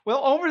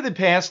Well, over the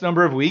past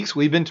number of weeks,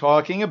 we've been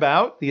talking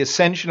about the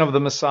ascension of the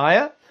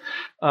Messiah,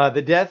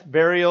 the death,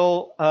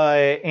 burial,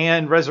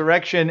 and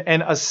resurrection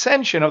and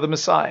ascension of the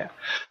Messiah.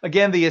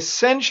 Again, the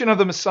ascension of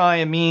the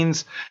Messiah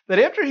means that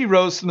after he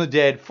rose from the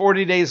dead,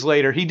 40 days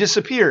later, he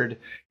disappeared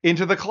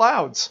into the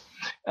clouds.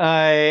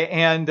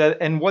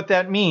 And what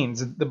that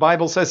means, the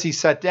Bible says he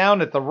sat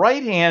down at the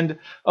right hand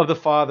of the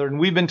Father, and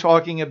we've been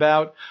talking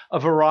about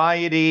a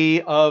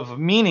variety of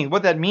meaning,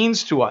 what that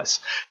means to us,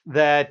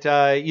 that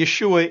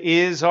Yeshua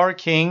is our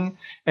King,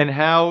 and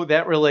how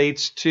that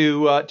relates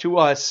to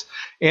us.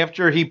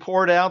 After he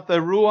poured out the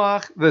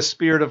Ruach, the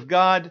Spirit of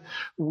God,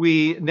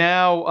 we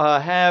now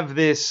have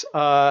this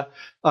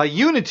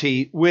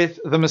unity with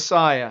the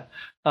Messiah.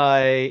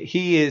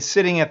 He is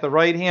sitting at the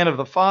right hand of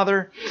the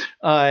Father,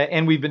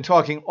 and we've been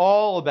talking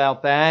all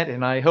about that,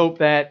 and I hope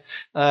that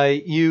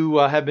you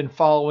have been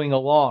following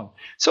along.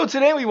 So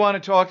today we want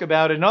to talk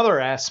about another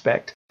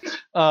aspect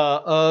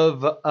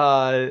of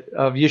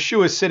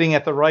Yeshua sitting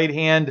at the right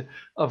hand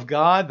of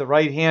God, the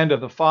right hand of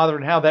the Father,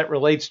 and how that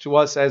relates to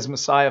us as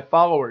Messiah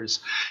followers,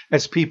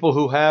 as people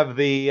who have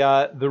the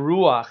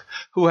Ruach,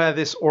 who have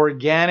this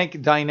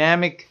organic,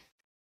 dynamic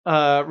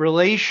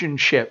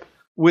relationship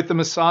with the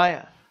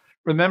Messiah.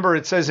 Remember,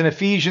 it says in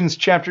Ephesians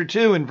chapter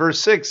 2 and verse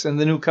 6 in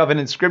the New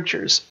Covenant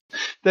Scriptures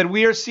that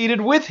we are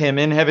seated with him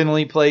in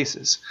heavenly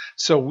places.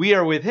 So we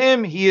are with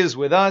him, he is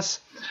with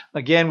us.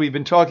 Again, we've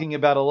been talking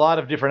about a lot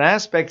of different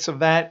aspects of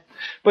that.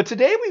 But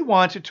today we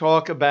want to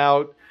talk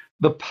about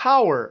the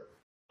power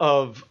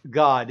of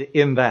God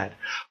in that.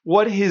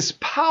 What his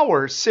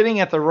power sitting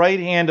at the right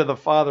hand of the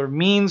Father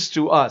means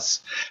to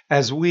us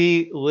as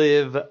we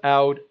live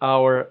out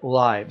our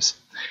lives.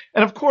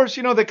 And of course,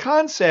 you know, the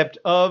concept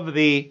of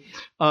the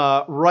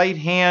right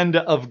hand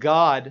of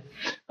God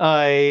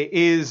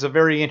is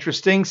very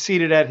interesting,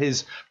 seated at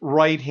his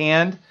right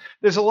hand.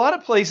 There's a lot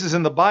of places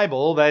in the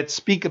Bible that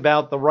speak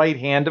about the right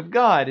hand of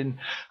God. And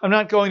I'm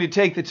not going to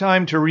take the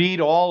time to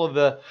read all of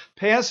the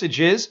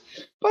passages,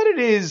 but it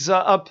is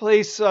a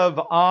place of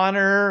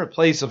honor, a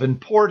place of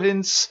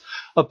importance,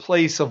 a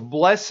place of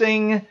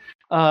blessing,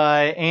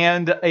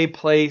 and a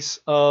place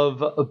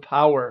of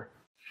power.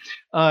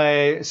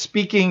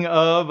 Speaking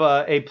of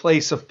a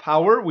place of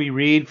power, we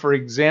read, for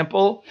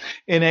example,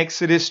 in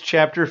Exodus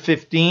chapter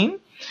 15,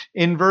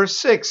 in verse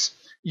 6,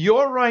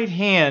 "Your right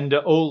hand,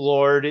 O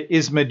Lord,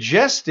 is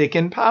majestic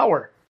in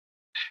power.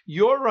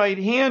 Your right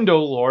hand,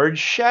 O Lord,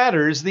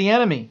 shatters the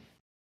enemy.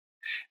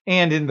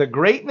 And in the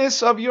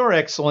greatness of your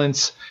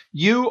excellence,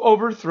 you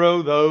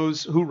overthrow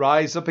those who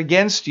rise up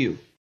against you.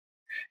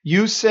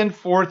 You send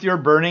forth your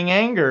burning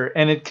anger,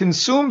 and it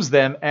consumes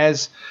them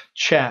as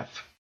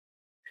chaff."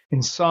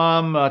 In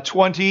Psalm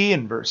 20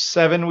 and verse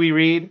 7 we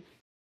read,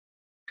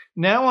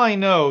 "Now I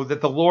know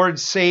that the Lord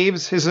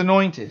saves his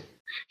anointed.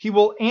 He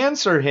will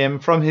answer him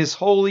from his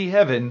holy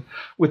heaven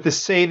with the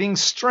saving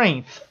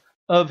strength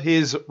of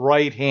his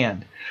right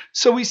hand."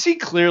 So we see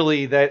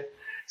clearly that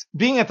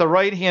being at the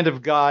right hand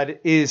of God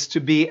is to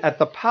be at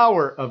the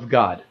power of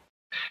God.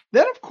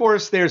 Then, of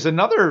course, there's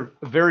another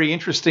very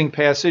interesting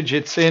passage.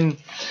 It's in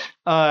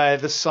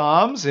the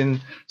Psalms, in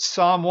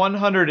Psalm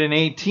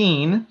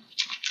 118.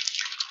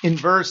 In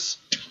verse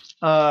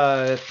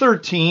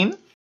 13,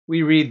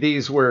 we read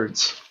these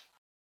words,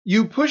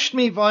 "You pushed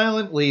me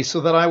violently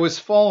so that I was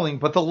falling,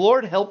 but the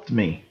Lord helped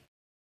me.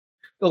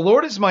 The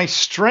Lord is my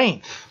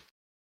strength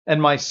and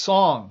my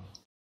song.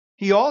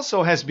 He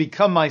also has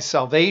become my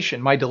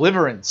salvation, my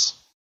deliverance.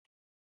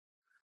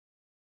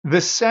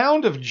 The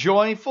sound of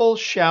joyful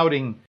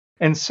shouting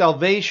and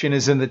salvation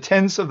is in the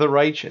tents of the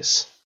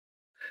righteous.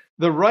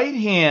 The right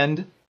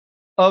hand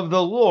of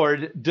the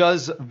Lord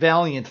does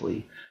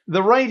valiantly.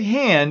 The right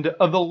hand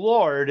of the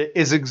Lord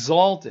is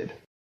exalted.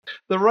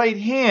 The right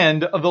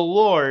hand of the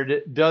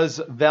Lord does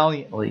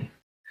valiantly."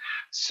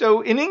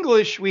 So in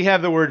English, we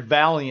have the word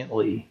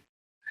valiantly,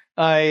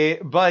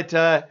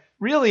 but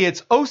really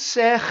it's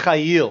oseh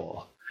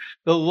chayil.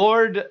 The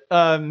Lord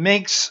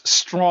makes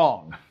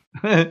strong.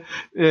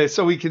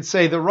 So we could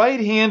say the right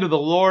hand of the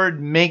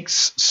Lord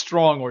makes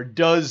strong or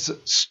does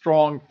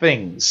strong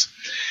things.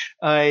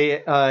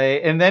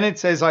 And then it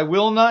says, "I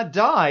will not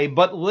die,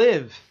 but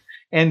live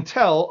and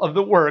tell of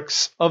the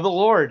works of the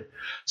Lord."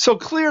 So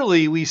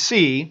clearly we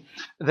see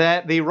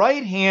that the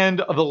right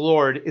hand of the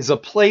Lord is a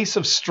place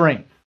of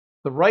strength.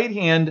 The right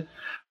hand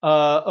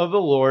of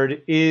the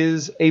Lord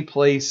is a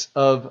place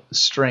of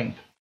strength.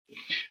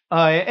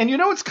 And you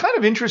know, it's kind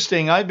of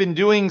interesting. I've been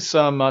doing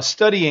some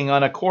studying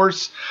on a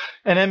course,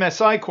 an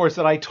MSI course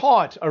that I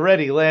taught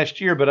already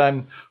last year, but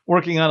I'm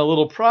working on a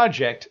little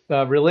project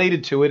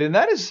related to it, and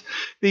that is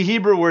the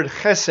Hebrew word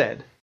chesed.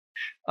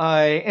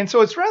 And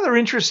so it's rather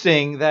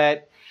interesting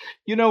that,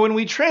 you know, when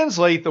we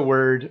translate the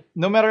word,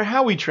 no matter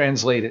how we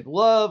translate it,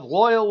 love,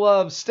 loyal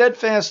love,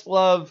 steadfast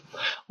love,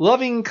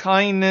 loving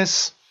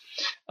kindness,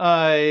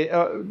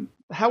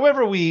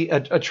 however we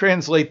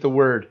translate the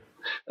word,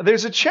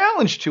 there's a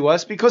challenge to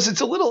us because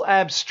it's a little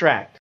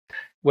abstract.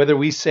 Whether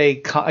we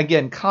say,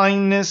 again,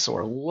 kindness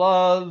or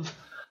love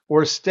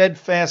or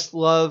steadfast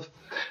love,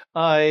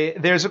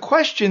 there's a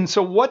question.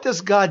 So what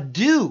does God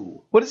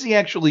do? What does he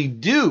actually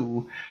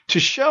do to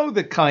show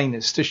the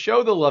kindness, to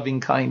show the loving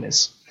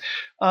kindness?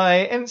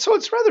 And so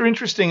it's rather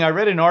interesting. I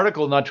read an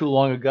article not too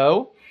long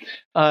ago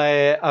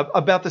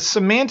about the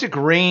semantic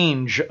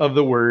range of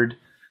the word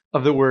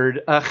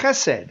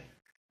chesed,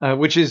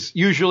 which is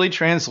usually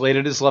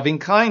translated as loving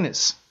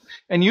kindness.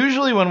 And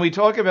usually when we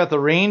talk about the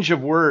range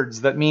of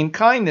words that mean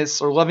kindness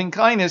or loving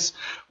kindness,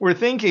 we're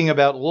thinking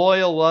about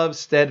loyal love,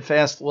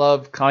 steadfast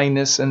love,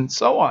 kindness, and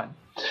so on.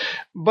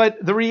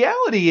 But the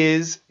reality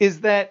is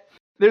that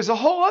there's a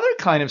whole other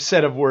kind of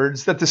set of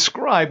words that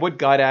describe what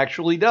God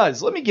actually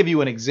does. Let me give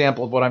you an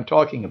example of what I'm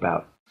talking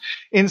about.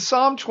 In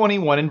Psalm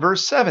 21 and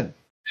verse 7,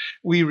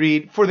 we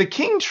read, "For the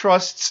king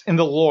trusts in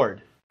the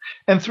Lord,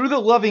 and through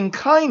the loving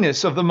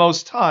kindness of the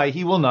Most High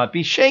he will not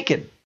be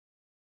shaken."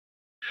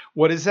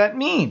 What does that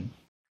mean?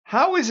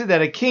 How is it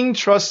that a king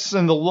trusts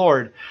in the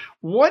Lord?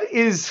 What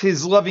is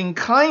his loving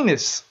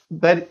kindness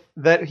that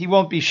he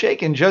won't be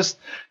shaken? Just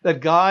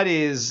that God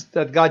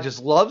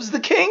just loves the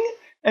king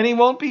and he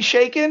won't be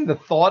shaken? The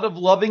thought of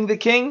loving the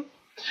king?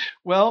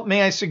 Well,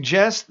 may I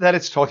suggest that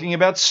it's talking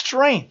about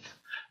strength,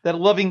 that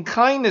loving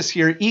kindness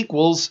here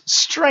equals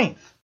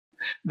strength,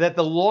 that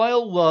the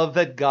loyal love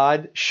that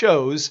God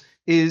shows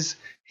is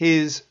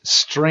his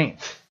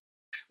strength.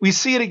 We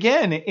see it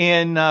again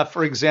in,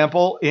 for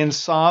example, in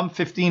Psalm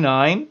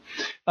 59,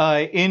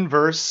 in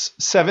verse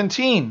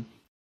 17.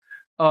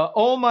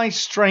 "O my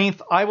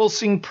strength, I will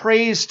sing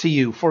praise to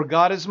you, for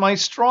God is my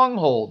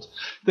stronghold,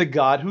 the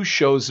God who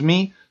shows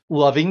me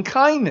loving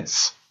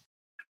kindness."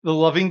 The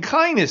loving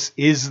kindness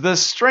is the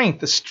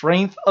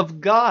strength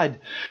of God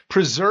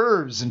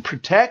preserves and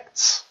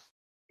protects.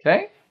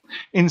 Okay?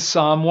 In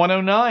Psalm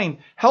 109,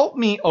 "Help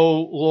me,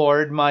 O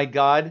Lord, my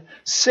God,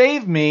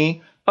 save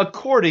me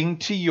according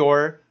to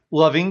your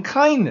loving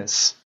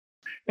kindness."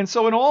 And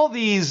so in all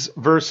these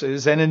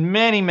verses, and in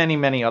many, many,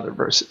 many other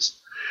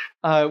verses,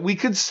 we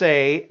could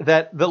say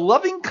that the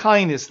loving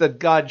kindness that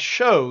God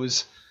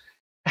shows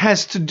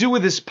has to do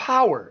with his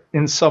power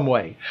in some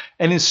way,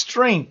 and his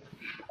strength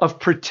of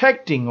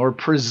protecting or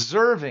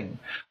preserving,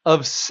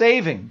 of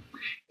saving.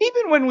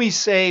 Even when we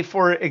say,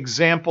 for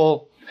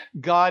example,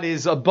 God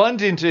is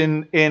abundant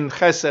in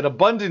chesed,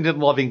 abundant in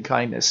loving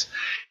kindness.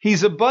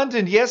 He's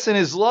abundant, yes, in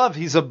his love.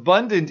 He's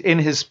abundant in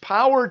his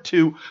power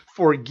to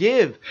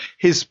forgive,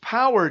 his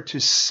power to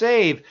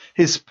save,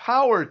 his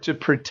power to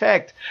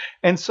protect.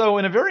 And so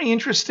in a very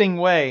interesting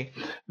way,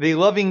 the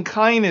loving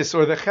kindness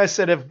or the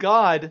chesed of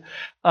God,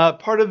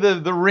 part of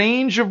the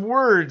range of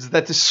words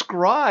that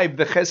describe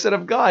the chesed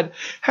of God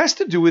has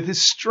to do with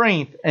his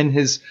strength and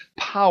his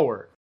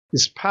power.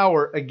 His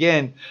power,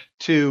 again,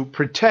 to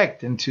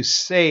protect and to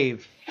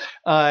save.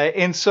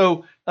 And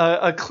so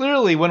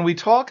clearly, when we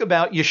talk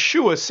about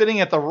Yeshua sitting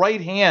at the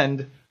right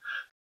hand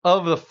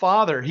of the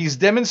Father, he's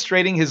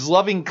demonstrating his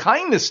loving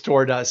kindness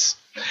toward us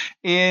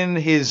in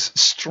his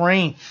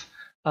strength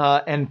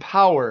and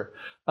power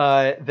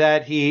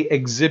that he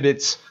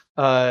exhibits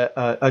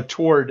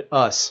toward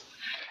us.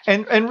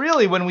 And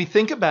really, when we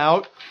think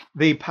about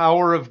the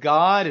power of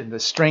God and the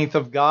strength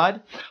of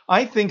God,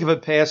 I think of a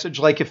passage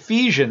like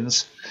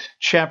Ephesians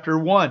chapter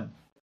 1.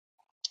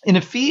 In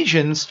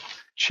Ephesians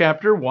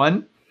chapter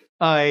 1,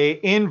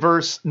 in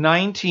verse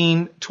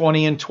 19,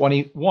 20, and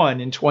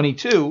 21 and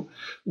 22,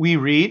 we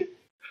read,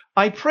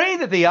 "I pray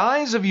that the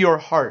eyes of your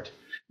heart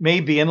may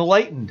be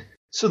enlightened,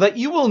 so that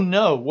you will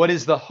know what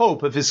is the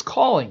hope of his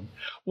calling,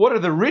 what are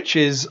the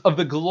riches of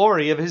the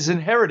glory of his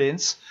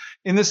inheritance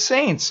in the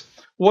saints,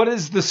 what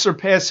is the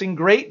surpassing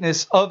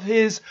greatness of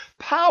his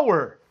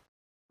power,"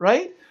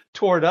 right?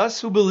 "Toward us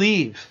who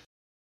believe.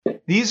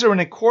 These are in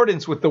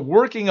accordance with the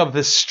working of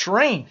the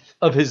strength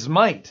of his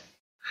might,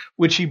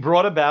 which he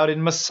brought about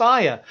in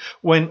Messiah,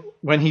 when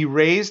he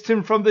raised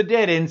him from the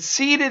dead and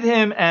seated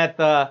him at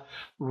the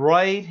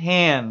right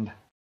hand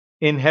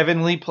in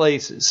heavenly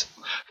places,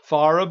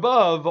 far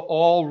above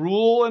all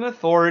rule and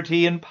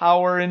authority and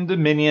power and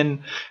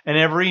dominion and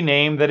every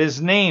name that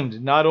is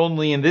named, not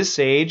only in this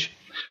age,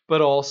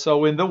 but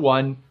also in the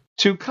one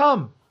to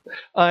come."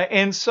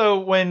 And so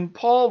when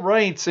Paul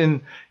writes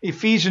in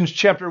Ephesians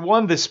chapter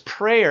 1 this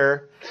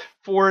prayer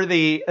for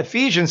the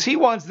Ephesians, he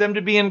wants them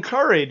to be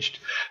encouraged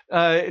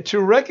to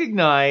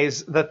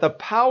recognize that the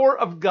power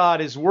of God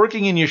is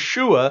working in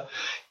Yeshua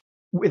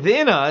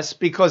within us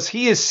because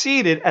he is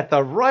seated at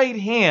the right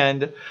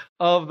hand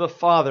of the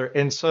Father.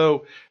 And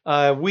so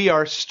we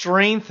are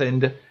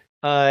strengthened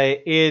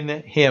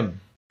in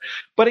him.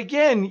 But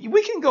again,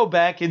 we can go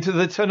back into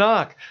the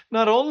Tanakh,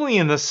 not only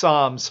in the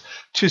Psalms,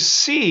 to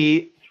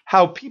see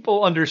how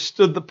people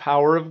understood the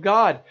power of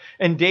God.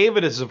 And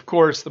David is, of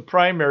course, the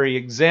primary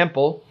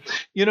example.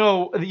 You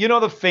know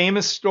the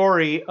famous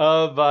story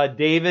of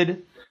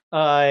David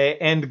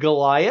and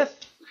Goliath?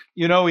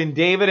 You know, in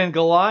David and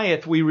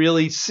Goliath, we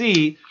really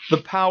see the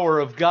power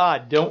of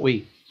God, don't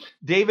we?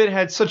 David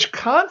had such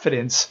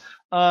confidence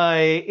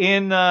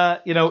in the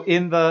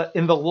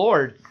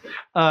Lord.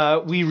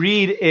 We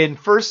read in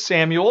 1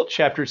 Samuel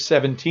chapter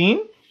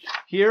 17,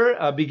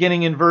 here,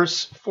 beginning in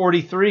verse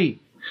 43.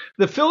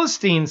 The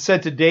Philistine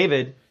said to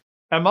David,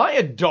 "Am I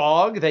a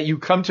dog that you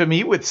come to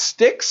me with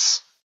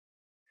sticks?"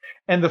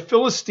 And the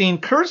Philistine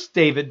cursed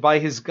David by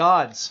his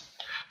gods.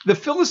 The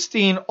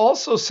Philistine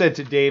also said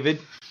to David,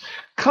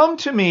 "Come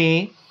to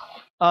me,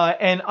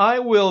 and I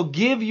will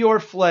give your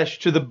flesh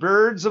to the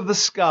birds of the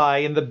sky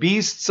and the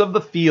beasts of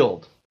the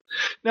field."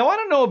 Now, I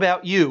don't know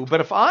about you, but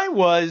if I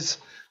was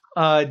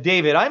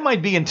David, I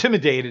might be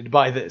intimidated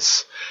by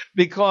this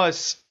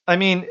because,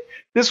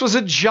 this was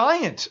a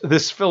giant,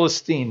 this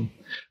Philistine,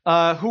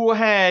 who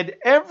had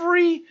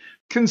every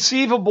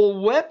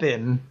conceivable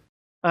weapon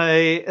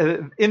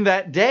in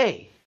that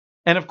day.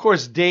 And of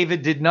course,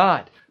 David did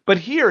not. But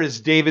here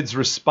is David's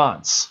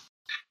response.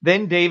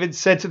 Then David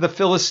said to the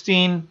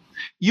Philistine,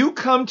 "You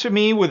come to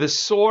me with a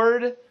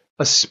sword,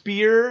 a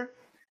spear,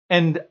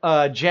 and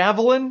a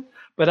javelin,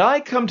 but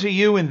I come to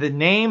you in the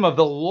name of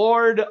the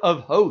Lord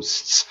of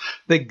hosts,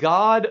 the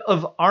God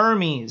of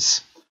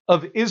armies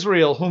of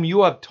Israel, whom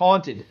you have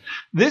taunted.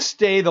 This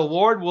day the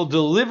Lord will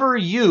deliver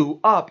you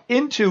up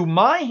into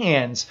my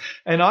hands,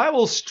 and I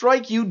will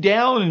strike you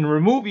down and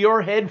remove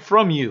your head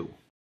from you.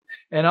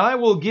 And I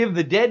will give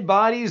the dead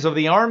bodies of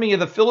the army of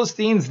the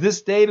Philistines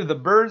this day to the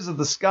birds of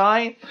the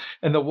sky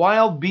and the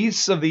wild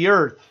beasts of the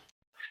earth,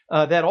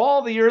 that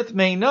all the earth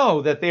may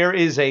know that there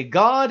is a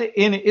God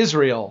in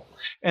Israel,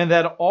 and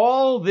that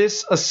all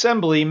this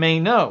assembly may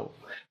know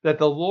that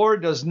the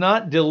Lord does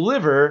not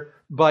deliver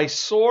by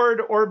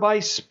sword or by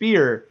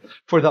spear,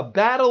 for the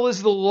battle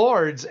is the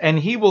Lord's, and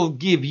he will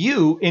give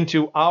you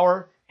into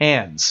our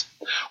hands."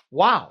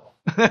 Wow.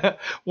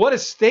 What a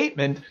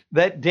statement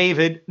that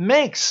David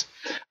makes.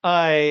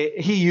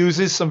 He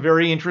uses some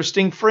very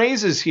interesting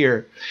phrases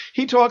here.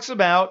 He talks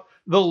about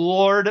the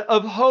Lord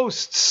of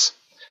hosts,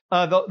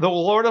 the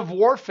Lord of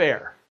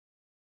warfare,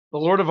 the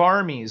Lord of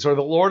armies, or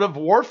the Lord of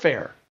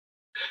warfare,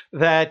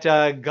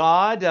 that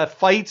God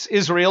fights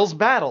Israel's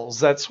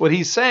battles. That's what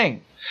he's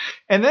saying.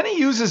 And then he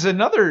uses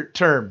another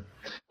term,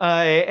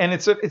 and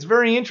it's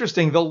very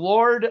interesting. The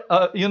Lord,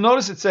 you'll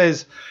notice it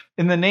says,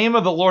 "In the name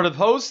of the Lord of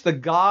hosts, the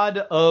God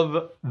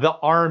of the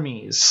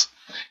armies."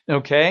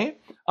 Okay?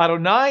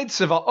 Adonai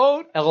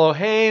Tzivaot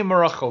Elohei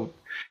Merachot.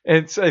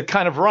 It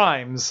kind of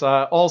rhymes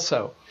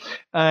also.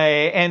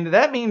 And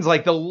that means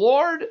like the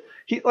Lord,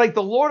 like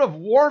the Lord of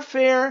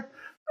warfare,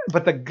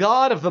 but the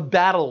God of the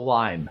battle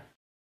line.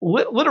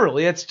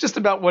 Literally, it's just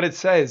about what it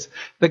says.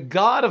 The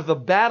God of the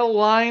battle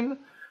line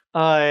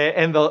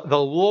and the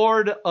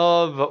Lord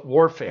of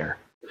warfare.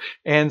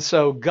 And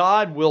so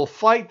God will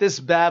fight this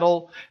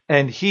battle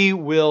and he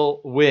will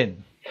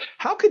win.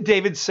 How could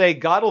David say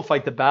God will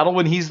fight the battle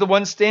when he's the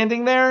one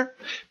standing there?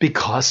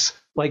 Because,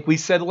 like we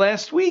said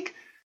last week,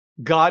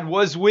 God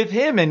was with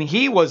him and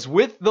he was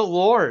with the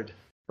Lord,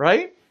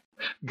 right?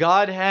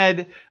 God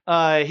had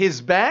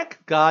his back.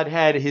 God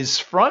had his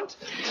front.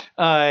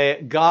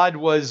 God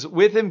was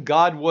with him.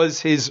 God was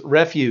his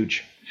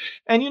refuge.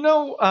 And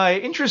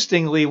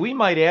interestingly, we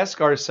might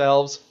ask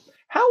ourselves,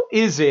 how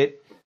is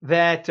it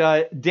that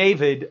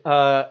David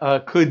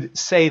could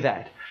say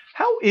that?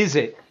 How is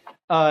it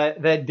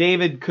that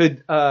David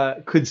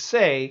could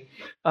say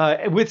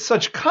with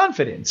such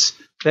confidence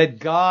that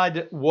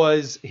God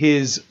was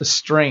his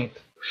strength?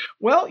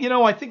 Well,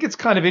 I think it's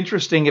kind of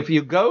interesting. If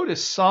you go to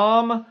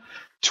Psalm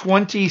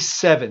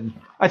 27,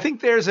 I think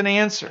there's an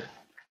answer.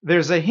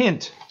 There's a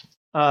hint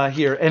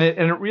here, and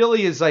it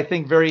really is, I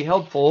think, very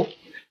helpful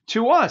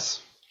to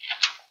us.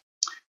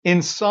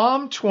 In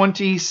Psalm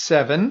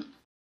 27,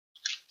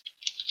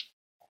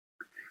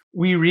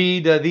 we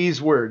read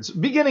these words,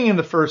 beginning in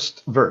the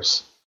first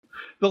verse.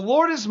 "The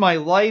Lord is my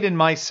light and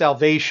my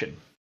salvation.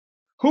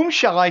 Whom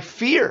shall I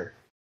fear?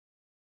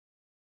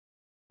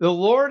 The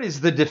Lord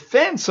is the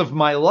defense of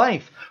my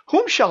life.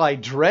 Whom shall I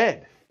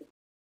dread?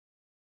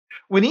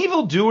 When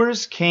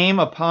evildoers came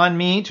upon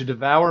me to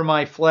devour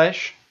my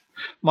flesh,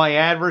 my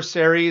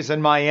adversaries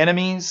and my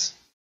enemies,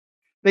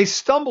 they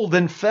stumbled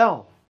and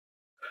fell.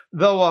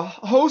 Though a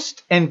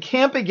host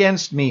encamp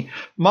against me,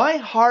 my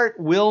heart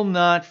will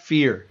not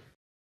fear.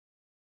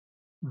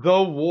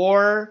 Though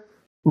war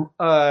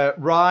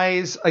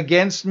rise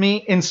against me,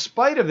 in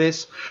spite of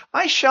this,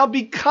 I shall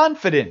be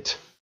confident."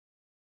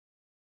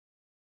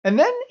 And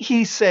then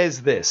he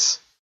says this,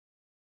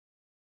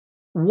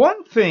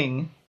 "One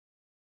thing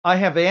I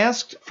have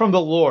asked from the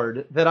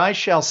Lord that I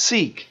shall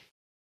seek,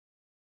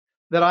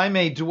 that I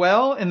may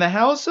dwell in the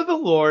house of the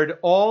Lord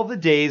all the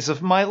days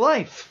of my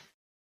life,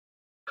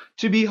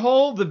 to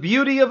behold the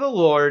beauty of the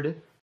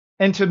Lord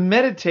and to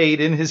meditate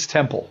in his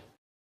temple."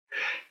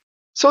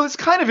 So it's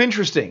kind of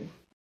interesting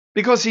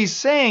because he's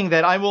saying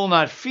that I will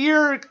not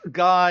fear.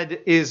 God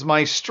is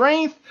my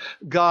strength.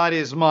 God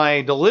is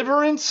my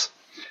deliverance.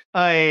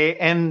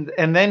 And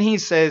then he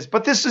says,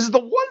 but this is the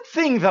one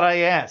thing that I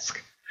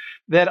ask,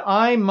 that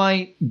I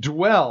might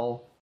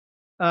dwell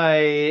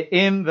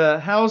in the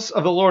house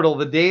of the Lord all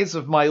the days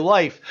of my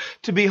life,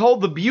 to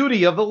behold the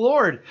beauty of the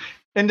Lord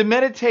and to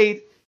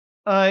meditate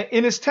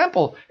in his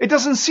temple. It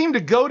doesn't seem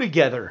to go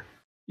together.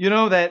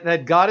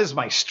 That God is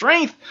my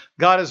strength,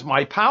 God is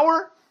my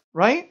power,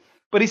 right?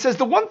 But he says,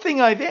 the one thing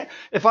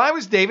if I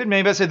was David,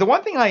 maybe I'd say, the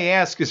one thing I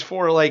ask is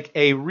for like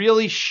a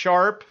really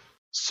sharp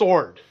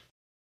sword.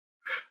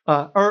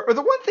 Or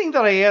the one thing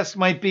that I ask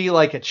might be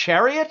like a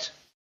chariot,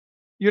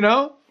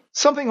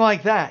 something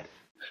like that.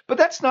 But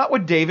that's not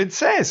what David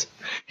says.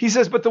 He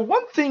says, but the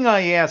one thing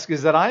I ask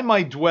is that I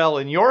might dwell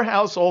in your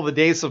house all the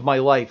days of my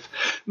life.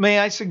 May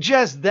I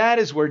suggest that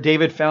is where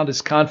David found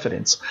his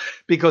confidence,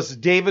 because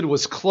David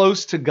was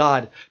close to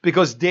God,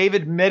 because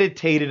David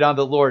meditated on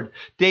the Lord.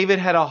 David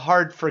had a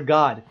heart for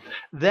God.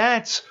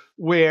 That's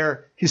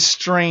where his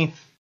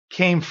strength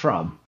came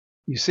from.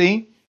 You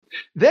see?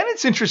 Then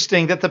it's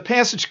interesting that the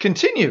passage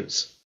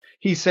continues.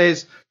 He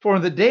says, for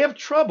in the day of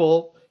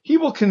trouble, he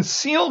will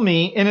conceal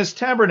me in his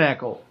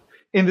tabernacle.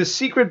 In the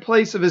secret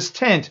place of his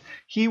tent,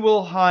 he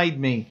will hide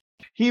me.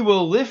 He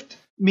will lift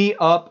me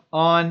up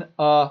on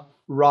a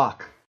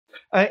rock.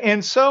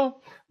 And so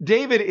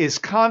David is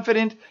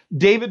confident.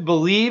 David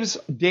believes.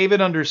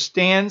 David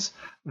understands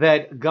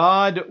that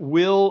God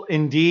will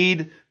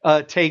indeed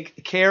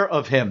take care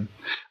of him.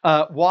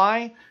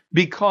 Why?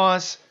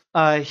 Because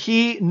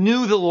he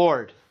knew the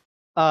Lord.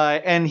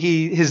 And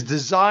his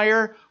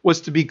desire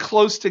was to be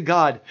close to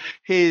God.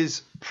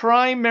 His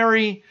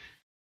primary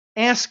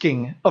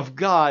asking of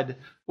God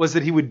was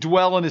that he would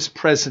dwell in his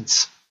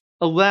presence.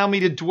 Allow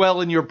me to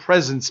dwell in your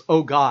presence,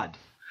 O God.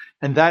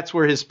 And that's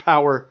where his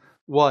power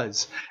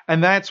was.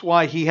 And that's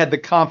why he had the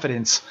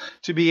confidence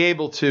to be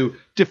able to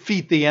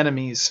defeat the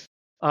enemies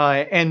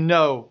and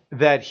know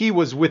that he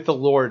was with the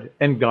Lord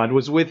and God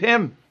was with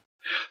him.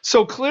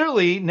 So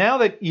clearly, now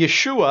that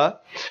Yeshua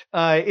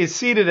is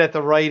seated at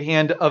the right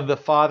hand of the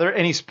Father,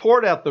 and he's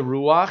poured out the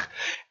Ruach,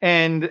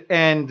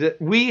 and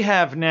we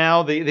have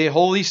now the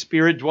Holy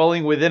Spirit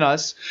dwelling within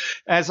us,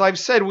 as I've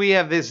said, we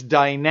have this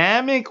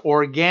dynamic,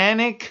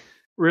 organic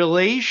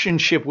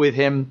relationship with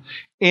him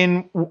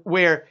in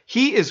where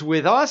he is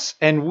with us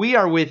and we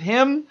are with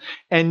him,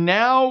 and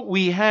now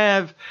we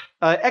have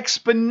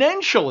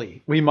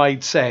exponentially, we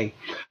might say,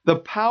 the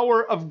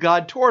power of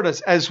God toward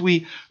us, as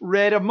we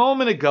read a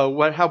moment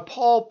ago, how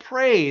Paul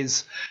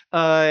prays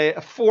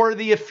for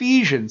the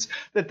Ephesians,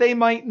 that they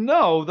might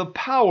know the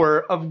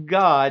power of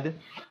God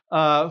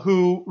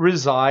who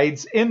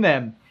resides in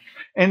them.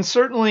 And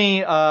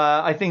certainly,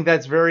 I think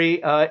that's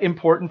very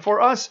important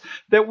for us,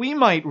 that we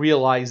might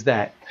realize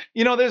that.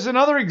 There's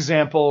another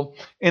example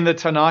in the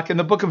Tanakh, in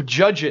the book of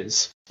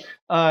Judges.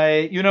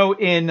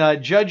 In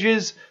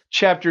Judges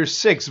chapter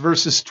 6,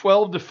 verses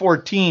 12 to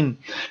 14,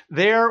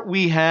 there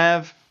we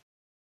have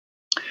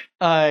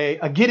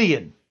a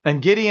Gideon,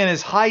 and Gideon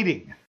is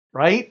hiding,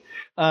 right?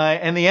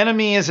 And the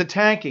enemy is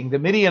attacking. The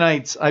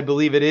Midianites, I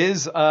believe it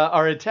is,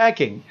 are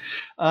attacking.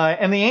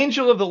 And the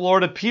angel of the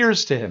Lord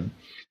appears to him.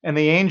 And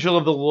the angel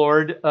of the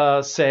Lord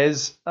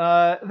says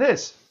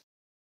this: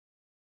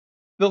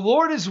 the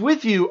Lord is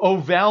with you, O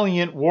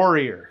valiant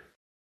warrior.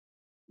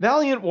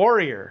 Valiant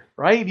warrior,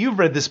 right? You've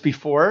read this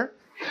before.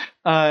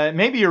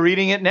 Maybe you're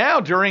reading it now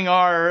during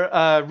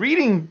our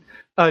reading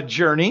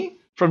journey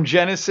from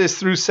Genesis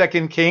through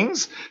 2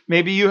 Kings.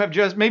 Maybe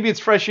it's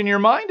fresh in your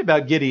mind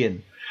about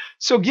Gideon.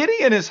 So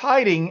Gideon is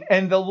hiding,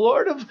 and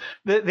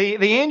the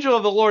angel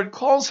of the Lord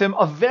calls him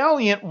a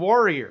valiant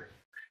warrior.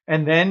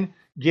 And then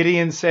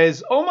Gideon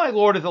says, "Oh my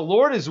Lord, if the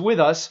Lord is with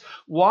us,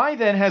 why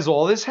then has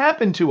all this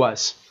happened to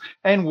us?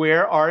 And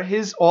where are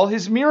all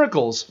his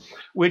miracles,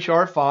 which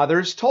our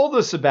fathers told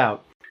us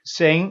about,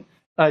 saying,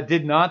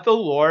 did not the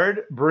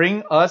Lord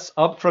bring us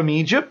up from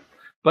Egypt?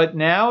 But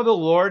now the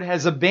Lord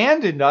has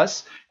abandoned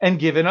us and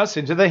given us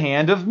into the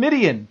hand of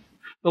Midian."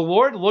 The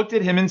Lord looked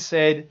at him and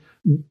said,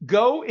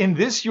 "Go in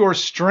this your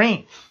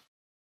strength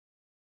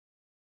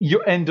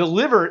and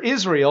deliver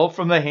Israel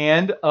from the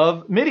hand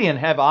of Midian.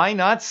 Have I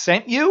not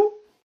sent you?"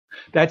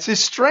 That's his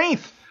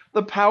strength,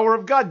 the power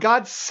of God.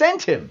 God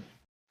sent him.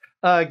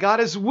 God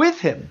is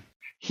with him.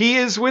 He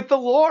is with the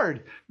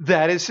Lord.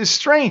 That is his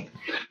strength.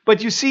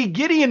 But you see,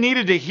 Gideon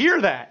needed to hear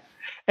that.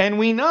 And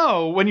we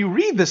know, when you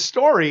read the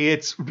story,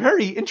 it's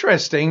very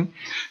interesting.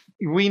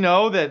 We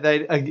know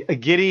that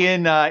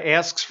Gideon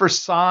asks for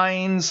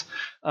signs.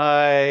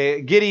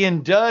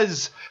 Gideon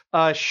does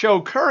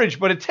show courage,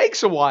 but it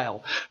takes a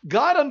while.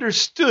 God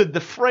understood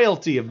the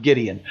frailty of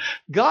Gideon.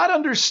 God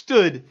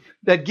understood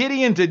that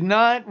Gideon did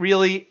not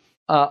really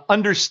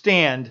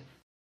understand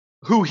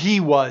who he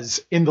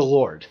was in the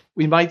Lord,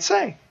 we might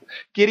say.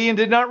 Gideon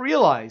did not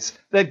realize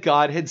that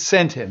God had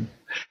sent him.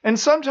 And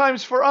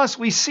sometimes for us,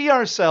 we see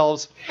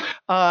ourselves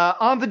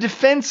on the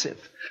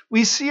defensive.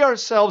 We see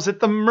ourselves at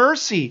the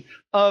mercy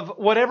of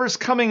whatever's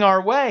coming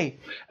our way.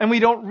 And we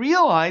don't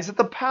realize that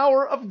the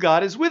power of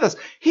God is with us.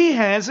 He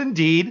has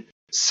indeed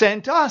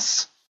sent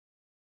us.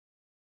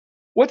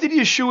 What did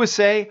Yeshua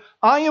say?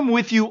 "I am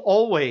with you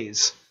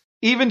always,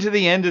 even to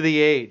the end of the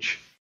age."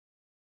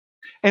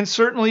 And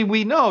certainly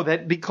we know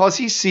that because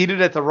he's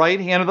seated at the right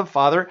hand of the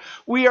Father,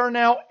 we are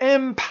now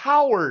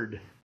empowered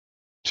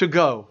to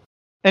go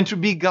and to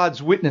be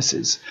God's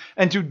witnesses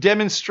and to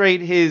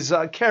demonstrate his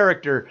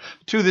character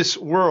to this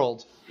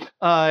world.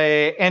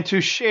 and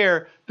to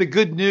share the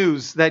good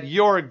news that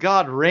your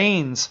God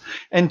reigns,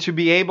 and to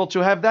be able to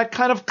have that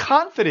kind of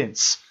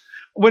confidence.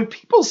 When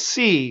people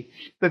see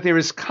that there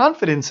is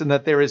confidence and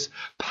that there is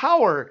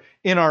power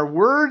in our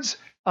words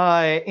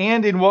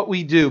and in what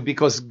we do,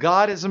 because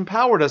God has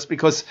empowered us,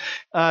 because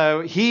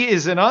He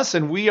is in us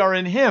and we are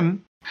in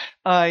Him,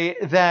 it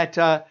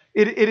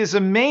is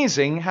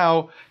amazing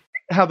how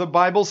the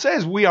Bible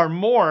says we are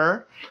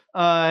more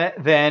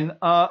than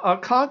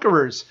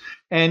conquerors.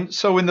 And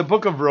so in the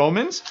book of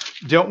Romans,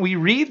 don't we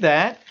read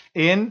that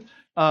in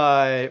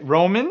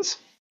Romans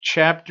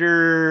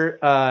chapter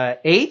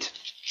 8?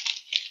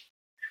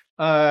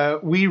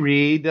 We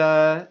read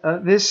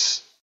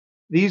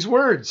these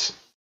words.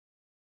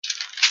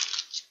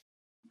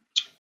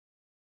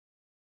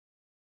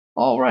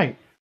 All right.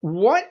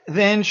 What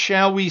then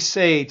shall we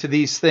say to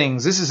these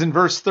things? This is in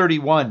verse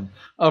 31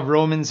 of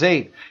Romans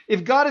 8.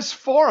 If God is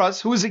for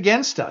us, who is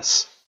against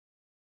us?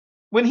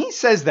 When he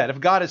says that, if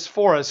God is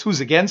for us,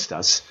 who's against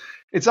us?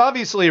 It's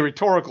obviously a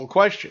rhetorical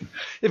question.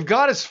 If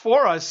God is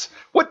for us,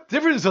 what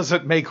difference does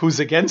it make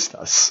who's against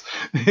us?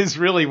 Is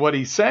really what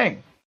he's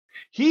saying.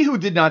 He who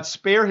did not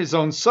spare his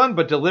own son,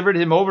 but delivered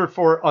him over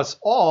for us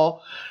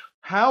all,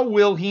 how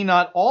will he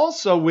not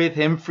also with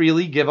him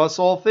freely give us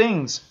all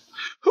things?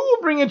 Who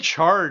will bring a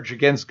charge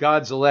against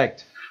God's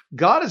elect?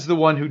 God is the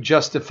one who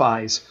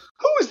justifies.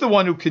 Who is the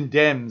one who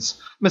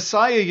condemns?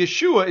 Messiah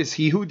Yeshua is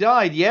he who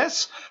died,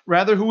 yes,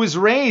 rather who is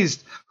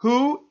raised,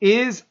 who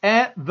is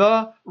at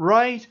the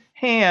right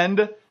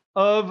hand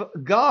of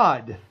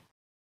God,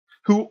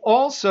 who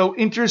also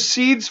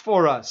intercedes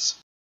for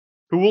us.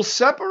 Who will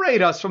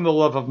separate us from the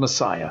love of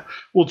Messiah?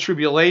 Will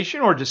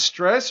tribulation or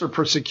distress or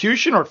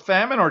persecution or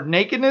famine or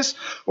nakedness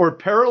or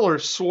peril or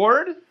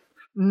sword?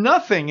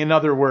 Nothing, in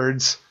other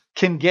words,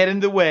 can get in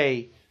the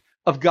way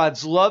of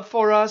God's love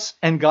for us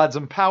and God's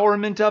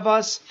empowerment of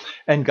us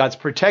and God's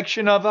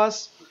protection of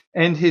us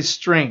and his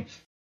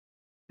strength.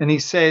 And he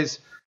says,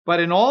 but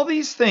in all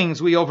these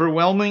things we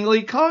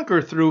overwhelmingly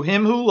conquer through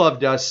him who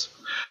loved us.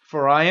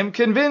 For I am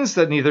convinced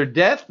that neither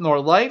death, nor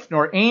life,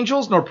 nor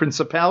angels, nor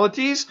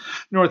principalities,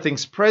 nor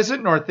things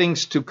present, nor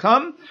things to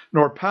come,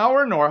 nor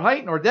power, nor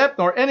height, nor depth,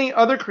 nor any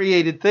other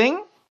created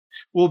thing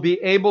will be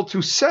able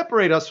to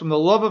separate us from the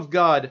love of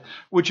God,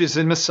 which is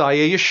in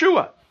Messiah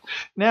Yeshua.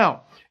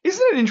 Now,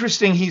 isn't it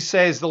interesting? He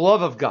says the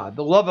love of God,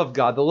 the love of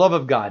God, the love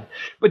of God.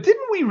 But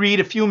didn't we read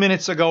a few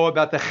minutes ago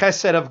about the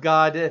chesed of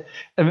God,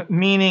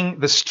 meaning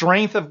the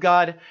strength of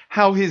God,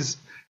 how his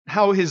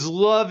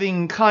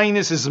loving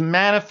kindness is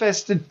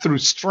manifested through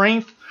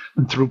strength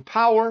and through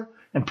power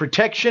and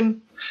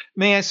protection?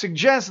 May I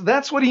suggest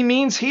that's what he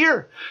means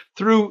here.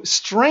 Through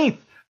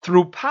strength,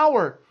 through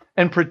power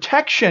and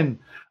protection,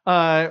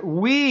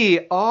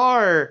 we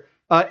are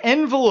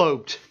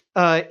enveloped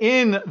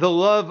in the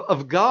love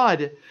of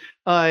God.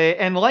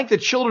 And like the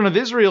children of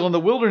Israel in the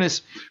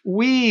wilderness,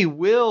 we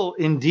will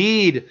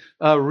indeed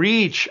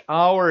reach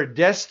our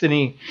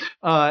destiny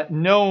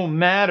no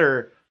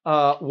matter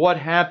what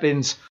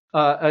happens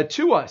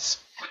to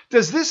us.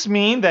 Does this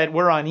mean that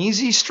we're on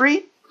easy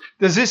street?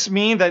 Does this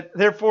mean that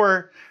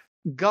therefore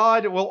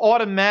God will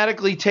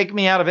automatically take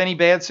me out of any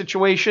bad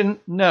situation?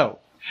 No.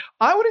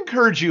 I would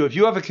encourage you, if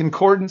you have a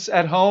concordance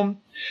at home,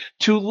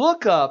 to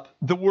look up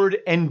the word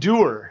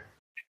endure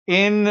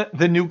in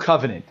the New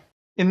Covenant,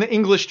 in the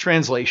English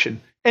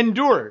translation.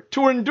 Endure,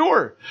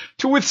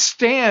 to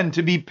withstand,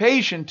 to be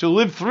patient, to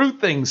live through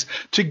things,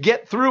 to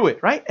get through it,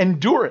 right?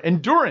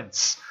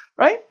 Endurance,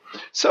 right?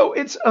 So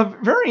it's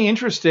very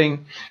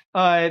interesting.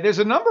 There's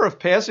a number of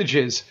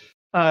passages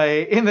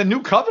in the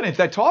New Covenant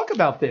that talk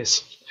about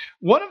this.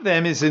 One of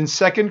them is in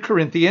 2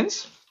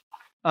 Corinthians,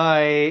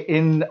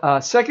 in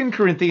 2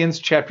 Corinthians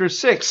chapter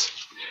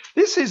 6.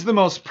 This is the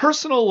most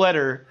personal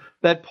letter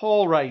that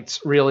Paul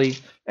writes, really,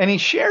 and he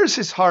shares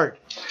his heart.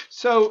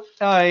 So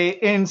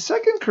in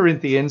 2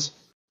 Corinthians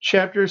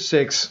chapter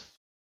 6,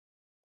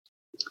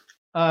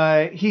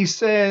 he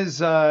says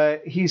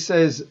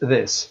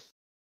this,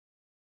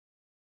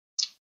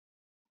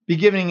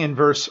 beginning in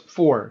verse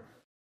 4.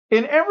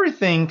 In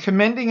everything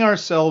commending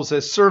ourselves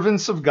as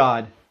servants of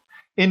God,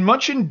 in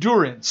much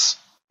endurance,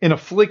 in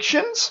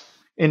afflictions,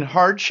 in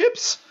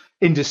hardships,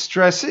 in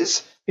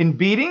distresses, in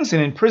beatings, in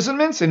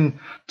imprisonments, in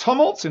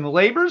tumults, in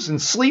labors, in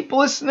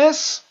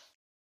sleeplessness.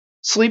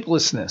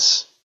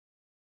 Sleeplessness.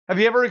 Have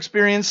you ever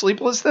experienced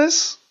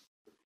sleeplessness?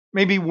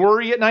 Maybe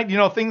worry at night? You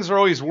know, things are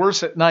always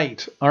worse at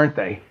night, aren't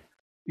they?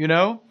 You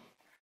know?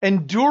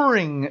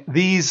 Enduring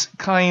these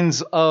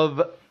kinds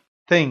of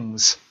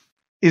things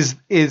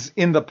is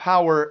in the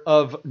power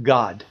of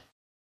God.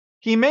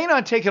 He may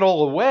not take it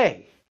all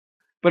away,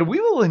 but we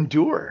will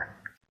endure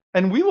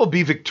and we will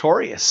be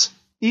victorious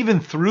even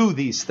through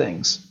these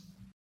things.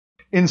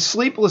 In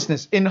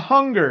sleeplessness, in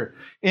hunger,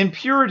 in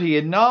purity,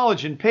 in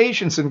knowledge, in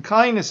patience, in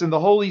kindness, in the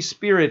Holy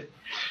Spirit,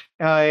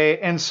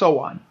 and so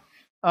on.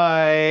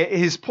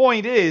 His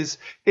point is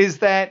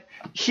that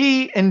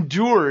he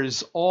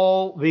endures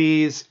all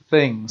these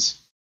things,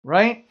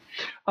 right?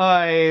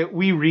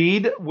 We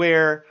read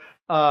where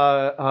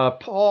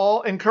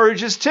Paul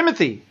encourages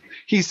Timothy.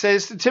 He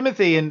says to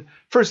Timothy in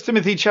 1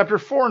 Timothy chapter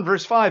 4 and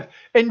verse 5,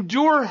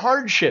 endure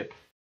hardship.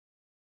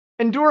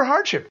 Endure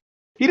hardship.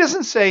 He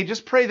doesn't say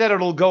just pray that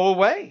it'll go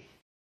away.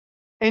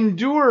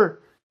 Endure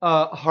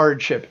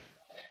hardship.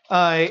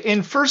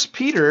 In 1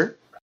 Peter,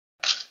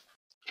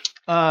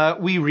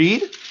 we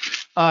read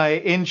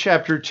in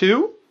chapter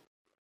 2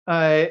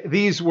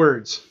 these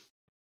words.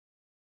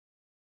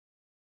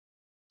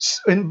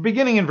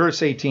 Beginning in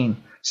verse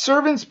 18.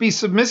 Servants, be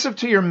submissive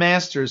to your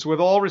masters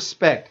with all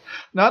respect,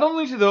 not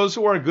only to those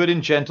who are good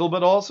and gentle,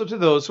 but also to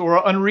those who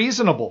are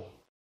unreasonable.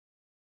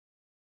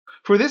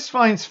 For this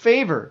finds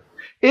favor,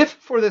 if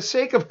for the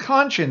sake of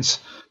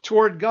conscience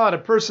toward God a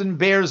person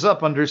bears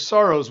up under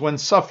sorrows when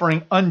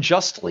suffering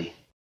unjustly.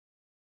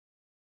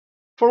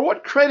 For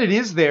what credit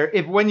is there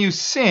if when you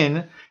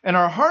sin and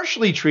are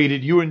harshly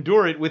treated, you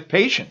endure it with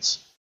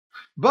patience?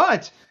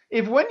 But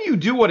if when you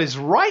do what is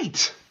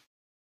right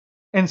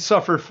and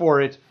suffer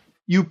for it,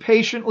 you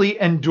patiently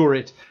endure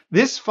it,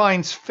 this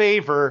finds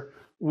favor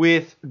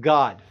with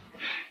God.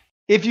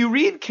 If you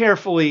read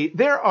carefully,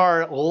 there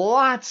are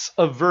lots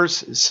of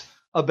verses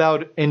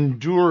about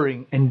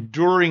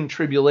enduring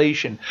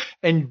tribulation,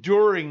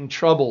 enduring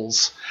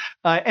troubles.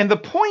 And the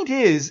point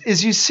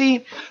is you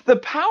see, the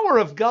power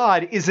of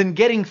God is in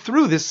getting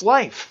through this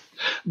life.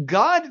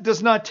 God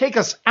does not take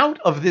us out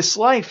of this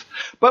life,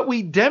 but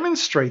we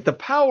demonstrate the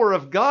power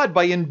of God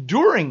by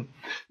enduring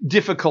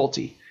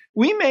difficulty.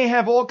 We may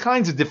have all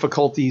kinds of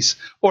difficulties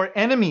or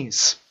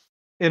enemies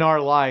in our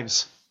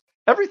lives.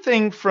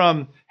 Everything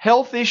from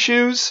health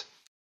issues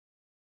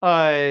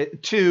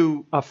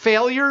to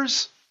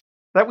failures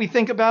that we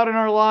think about in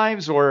our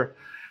lives, or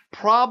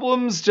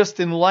problems just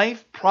in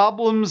life,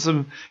 problems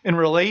in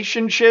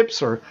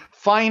relationships or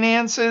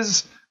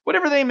finances,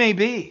 whatever they may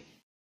be.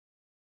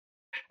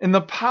 In the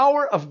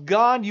power of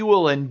God, you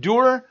will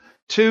endure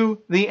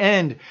to the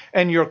end.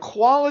 And your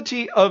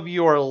quality of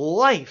your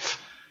life,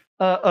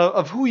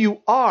 of who you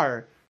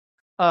are,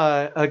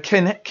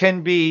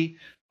 can be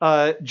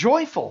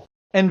joyful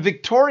and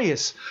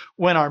victorious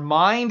when our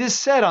mind is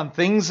set on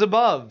things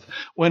above,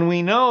 when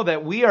we know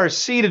that we are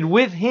seated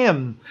with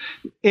Him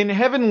in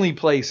heavenly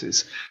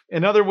places.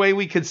 Another way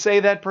we could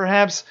say that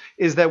perhaps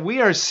is that we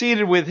are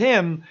seated with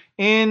Him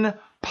in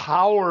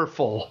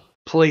powerful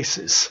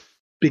places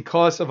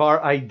because of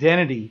our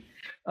identity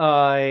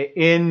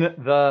in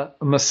the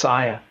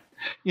Messiah.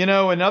 You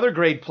know, another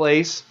great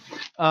place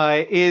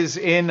is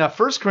in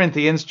 1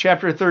 Corinthians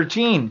chapter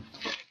 13,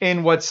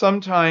 in what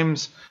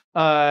sometimes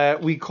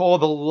we call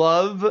the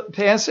love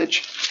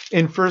passage,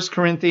 in 1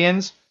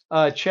 Corinthians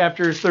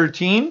chapter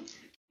 13,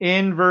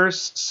 in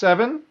verse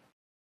 7.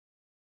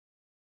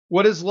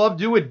 What does love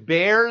do? It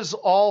bears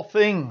all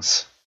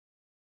things.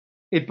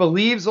 It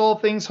believes all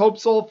things,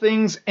 hopes all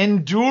things,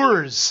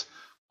 endures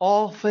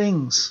all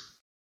things.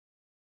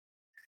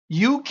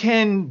 You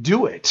can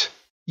do it.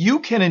 You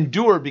can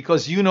endure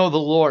because you know the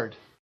Lord.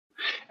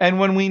 And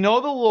when we know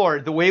the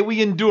Lord, the way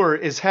we endure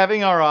is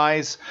having our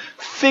eyes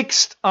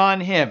fixed on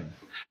Him.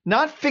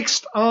 Not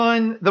fixed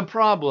on the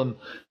problem.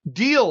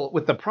 Deal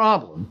with the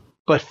problem,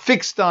 but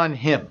fixed on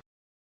Him.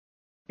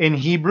 In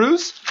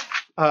Hebrews,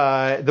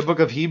 the book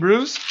of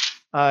Hebrews,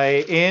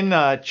 in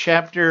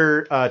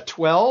chapter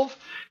 12,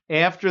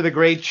 after the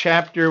great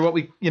chapter,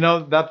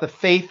 about the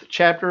faith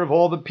chapter of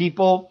all the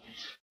people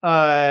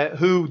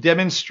who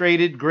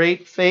demonstrated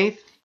great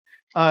faith,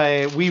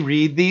 we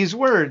read these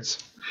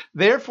words.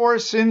 Therefore,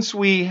 since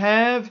we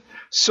have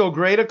so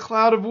great a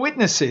cloud of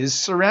witnesses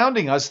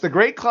surrounding us, the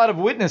great cloud of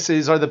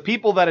witnesses are the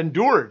people that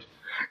endured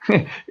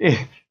in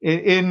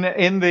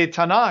the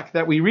Tanakh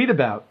that we read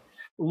about.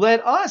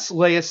 Let us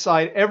lay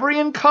aside every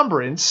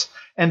encumbrance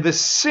and the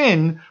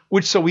sin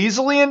which so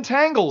easily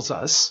entangles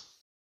us,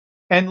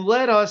 and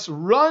let us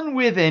run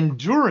with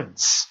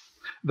endurance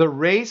the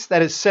race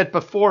that is set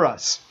before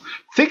us,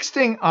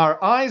 fixing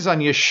our eyes on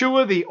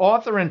Yeshua, the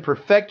author and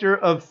perfecter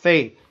of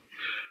faith,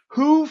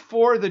 who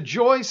for the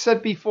joy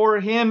set before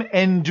Him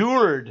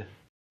endured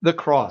the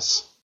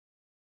cross,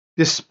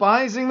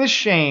 despising the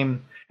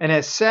shame, and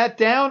has sat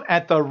down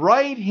at the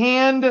right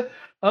hand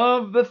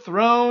of the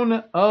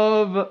throne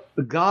of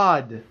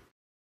God.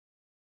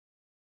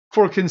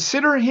 For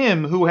consider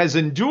Him who has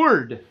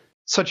endured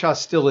such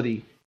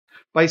hostility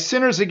by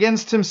sinners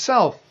against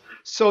Himself,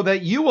 so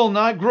that you will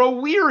not grow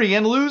weary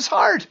and lose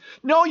heart.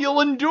 No,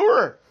 you'll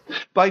endure.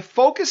 By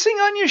focusing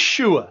on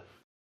Yeshua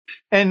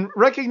and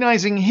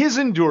recognizing His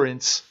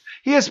endurance,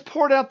 He has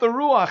poured out the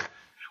Ruach.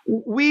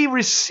 We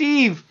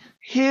receive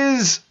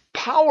His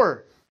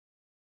power.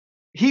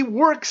 He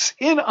works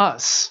in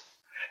us.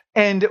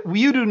 And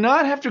you do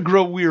not have to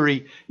grow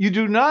weary. You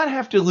do not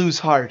have to lose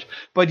heart.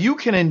 But you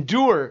can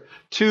endure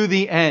to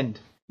the end.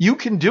 You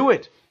can do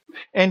it.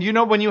 And you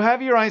know, when you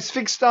have your eyes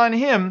fixed on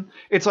Him,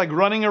 it's like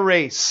running a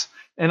race.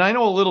 And I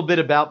know a little bit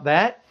about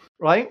that,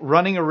 right?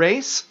 Running a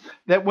race.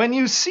 That when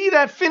you see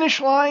that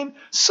finish line,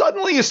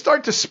 suddenly you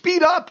start to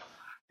speed up.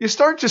 You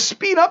start to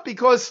speed up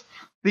because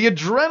the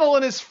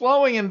adrenaline is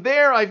flowing, and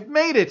there, I've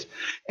made it.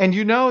 And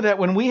you know that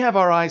when we have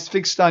our eyes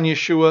fixed on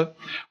Yeshua,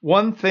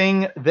 one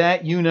thing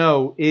that you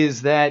know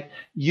is that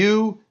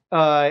you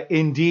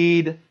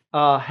indeed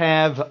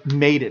have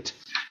made it.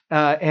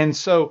 And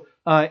so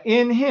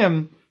in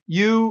him,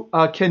 you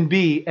can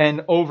be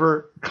an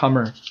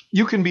overcomer.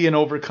 You can be an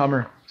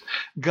overcomer.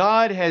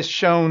 God has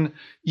shown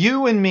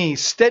you and me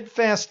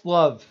steadfast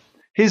love,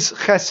 his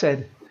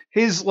chesed,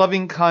 his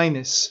loving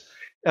kindness.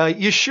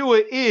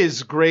 Yeshua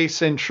is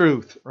grace and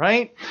truth,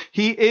 right?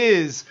 He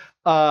is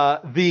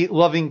the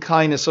loving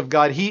kindness of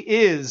God. He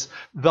is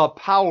the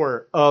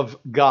power of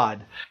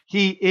God.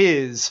 He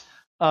is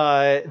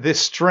the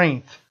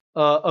strength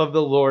of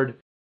the Lord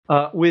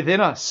within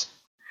us.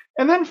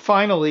 And then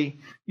finally,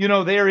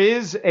 there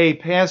is a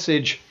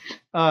passage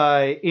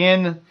first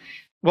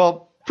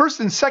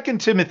in 2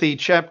 Timothy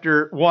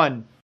chapter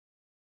 1.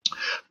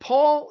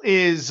 Paul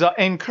is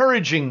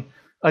encouraging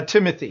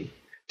Timothy.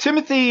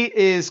 Timothy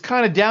is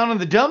kind of down in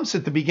the dumps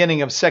at the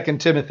beginning of 2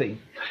 Timothy.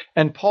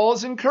 And Paul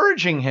is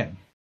encouraging him.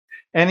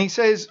 And he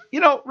says,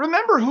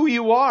 remember who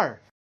you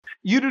are.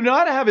 You do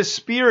not have a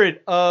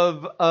spirit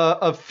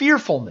of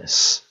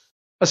fearfulness,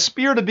 a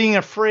spirit of being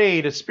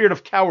afraid, a spirit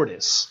of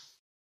cowardice.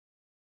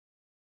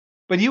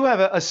 But you have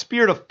a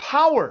spirit of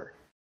power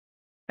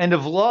and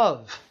of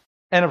love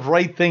and of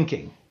right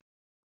thinking.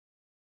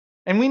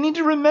 And we need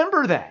to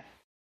remember that.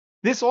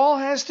 This all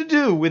has to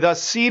do with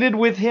us seated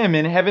with him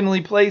in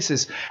heavenly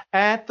places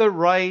at the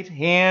right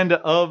hand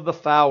of the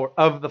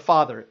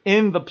Father,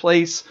 in the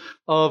place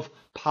of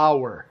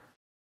power.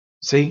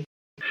 See?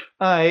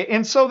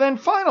 And so then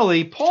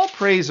finally, Paul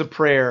prays a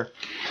prayer,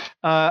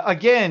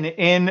 again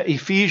in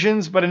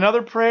Ephesians, but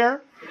another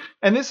prayer.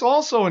 And this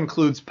also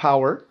includes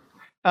power.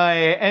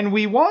 And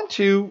we want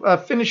to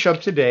finish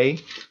up today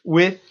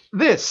with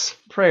this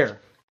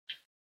prayer.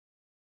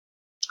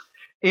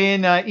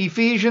 In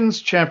Ephesians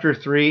chapter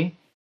 3,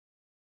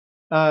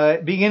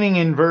 beginning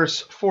in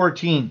verse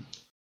 14,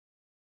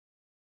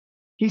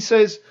 he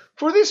says,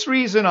 "For this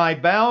reason I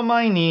bow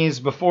my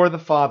knees before the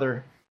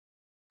Father,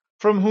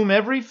 from whom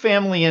every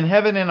family in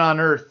heaven and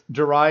on earth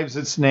derives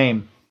its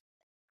name,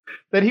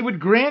 that he would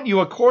grant you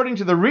according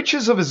to the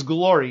riches of his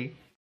glory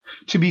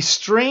to be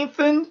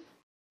strengthened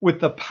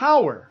with the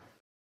power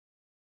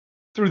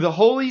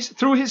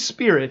through his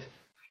Spirit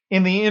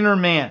in the inner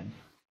man."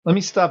 Let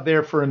me stop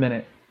there for a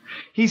minute.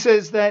 He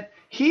says that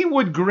he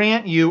would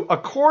grant you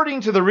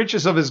according to the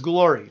riches of his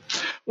glory.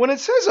 When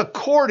it says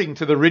according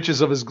to the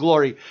riches of his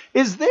glory,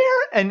 is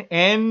there an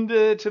end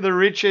to the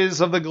riches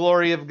of the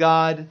glory of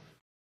God?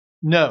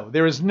 No,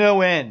 there is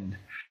no end.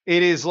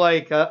 It is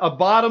like a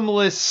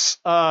bottomless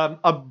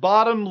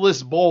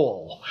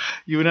bowl,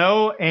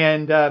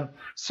 And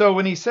so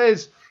when he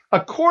says,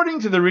 according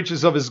to the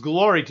riches of his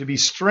glory, to be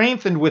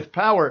strengthened with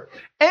power,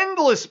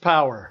 endless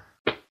power,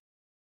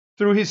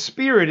 through his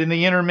Spirit in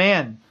the inner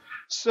man,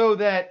 so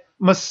that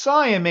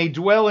Messiah may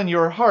dwell in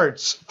your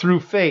hearts through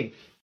faith.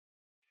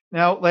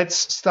 Now, let's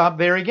stop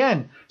there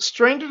again.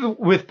 Strengthened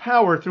with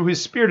power through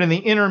his Spirit in the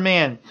inner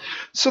man,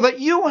 so that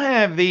you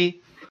have the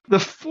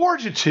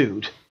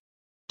fortitude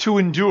to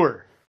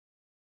endure.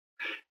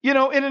 In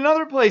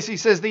another place, he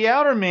says the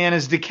outer man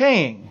is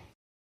decaying,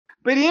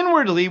 but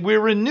inwardly we're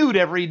renewed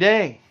every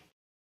day.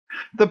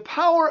 The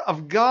power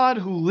of God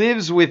who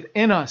lives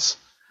within us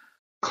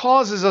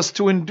causes us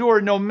to endure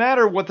no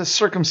matter what the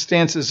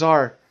circumstances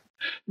are,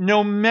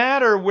 no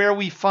matter where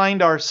we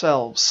find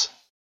ourselves,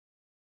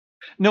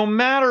 no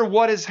matter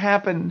what has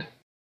happened,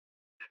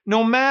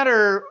 no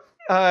matter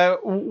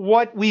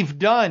what we've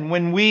done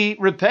when we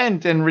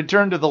repent and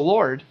return to the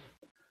Lord.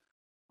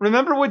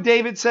 Remember what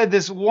David said,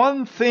 "This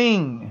one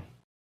thing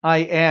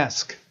I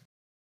ask,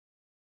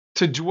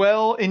 to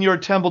dwell in your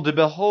temple, to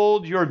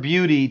behold your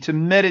beauty, to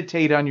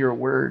meditate on your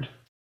word."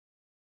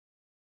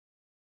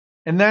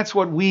 And that's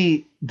what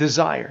we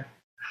desire.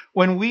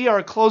 When we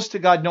are close to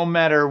God, no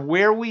matter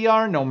where we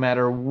are, no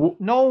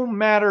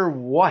matter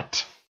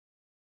what,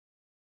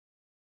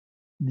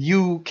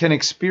 you can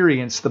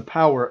experience the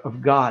power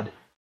of God.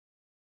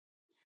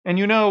 And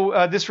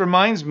this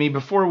reminds me,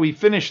 before we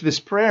finish this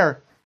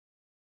prayer,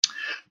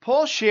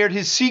 Paul shared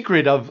his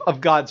secret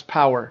of God's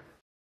power.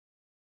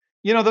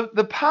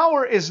 The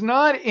power is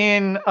not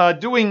in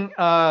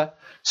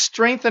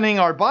strengthening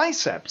our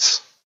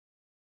biceps.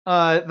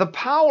 The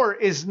power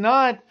is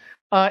not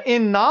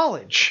in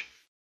knowledge.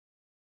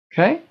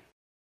 Okay?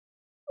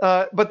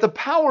 But the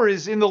power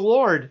is in the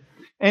Lord.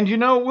 And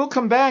we'll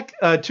come back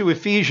to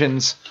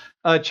Ephesians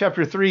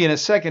chapter 3 in a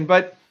second.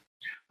 But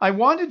I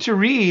wanted to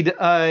read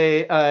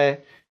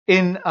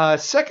in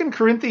 2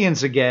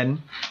 Corinthians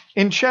again,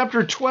 in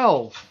chapter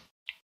 12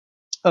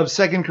 of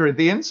 2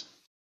 Corinthians.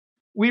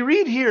 We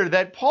read here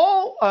that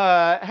Paul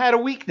had a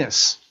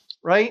weakness,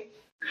 right?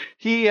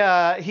 He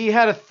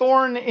had a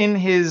thorn in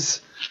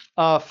his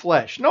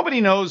flesh.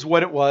 Nobody knows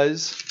what it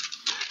was,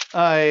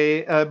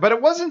 but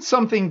it wasn't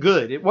something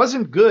good. It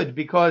wasn't good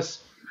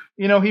because,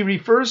 he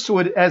refers to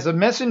it as a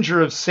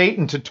messenger of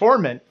Satan to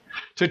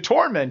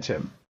torment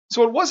him.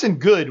 So it wasn't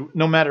good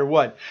no matter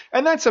what.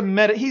 And that's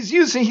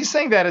he's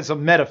saying that as a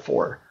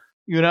metaphor,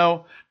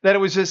 that it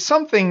was just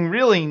something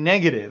really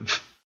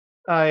negative.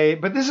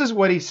 But this is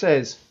what he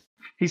says.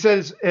 He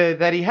says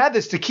that he had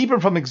this to keep him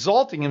from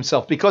exalting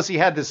himself because he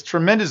had this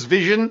tremendous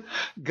vision.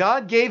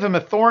 God gave him a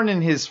thorn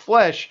in his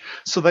flesh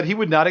so that he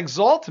would not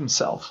exalt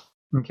himself.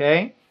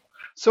 Okay?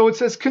 So it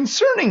says,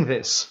 concerning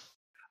this,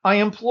 I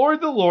implored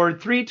the Lord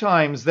 3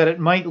 times that it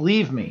might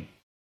leave me.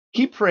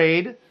 He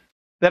prayed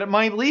that it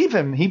might leave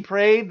him. He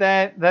prayed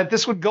that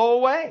this would go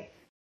away,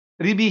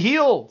 that he'd be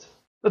healed,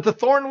 that the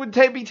thorn would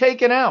be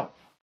taken out.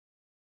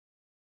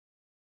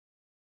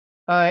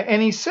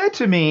 And he said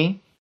to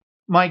me,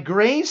 my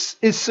grace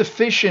is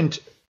sufficient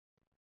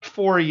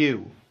for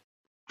you,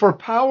 for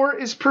power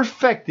is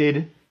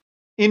perfected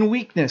in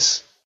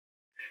weakness.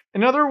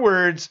 In other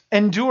words,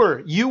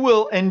 endure. You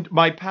will, and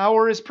my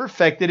power is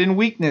perfected in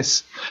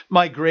weakness.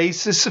 My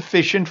grace is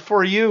sufficient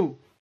for you.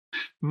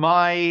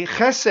 My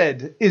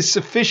chesed is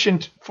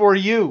sufficient for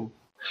you.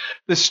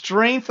 The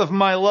strength of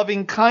my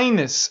loving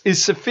kindness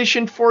is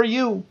sufficient for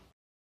you.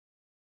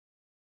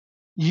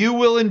 You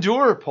will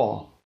endure,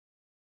 Paul.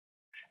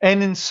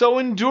 And in so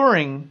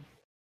enduring,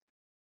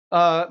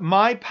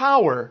 my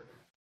power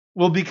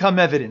will become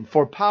evident,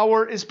 for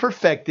power is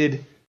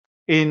perfected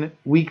in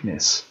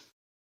weakness.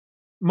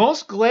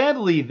 Most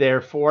gladly,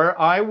 therefore,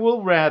 I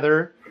will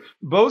rather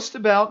boast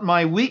about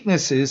my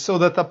weaknesses so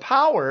that the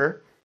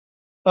power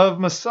of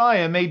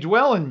Messiah may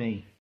dwell in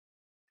me.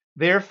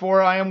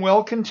 Therefore, I am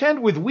well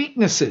content with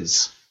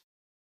weaknesses,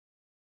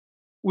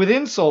 with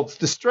insults,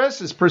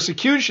 distresses,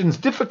 persecutions,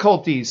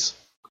 difficulties,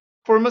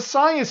 for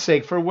Messiah's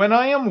sake. For when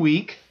I am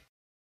weak,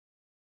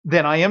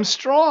 then I am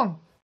strong.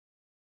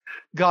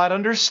 God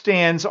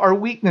understands our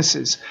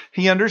weaknesses.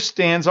 He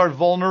understands our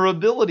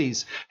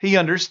vulnerabilities. He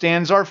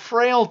understands our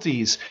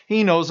frailties.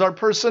 He knows our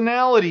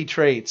personality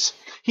traits.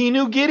 He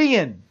knew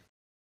Gideon.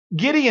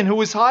 Gideon, who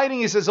was hiding,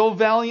 he says, "O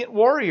valiant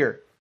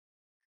warrior."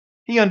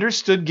 He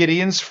understood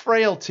Gideon's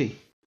frailty,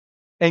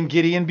 and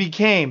Gideon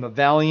became a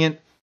valiant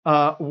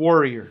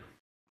warrior.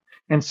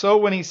 And so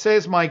when he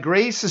says, my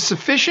grace is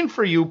sufficient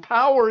for you,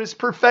 power is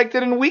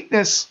perfected in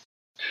weakness.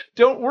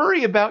 Don't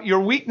worry about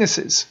your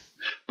weaknesses,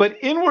 but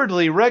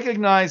inwardly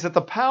recognize that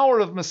the power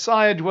of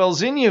Messiah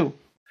dwells in you,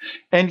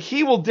 and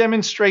he will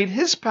demonstrate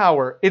his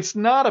power. It's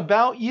not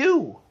about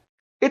you.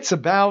 It's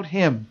about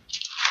him.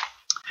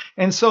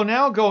 And so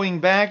now going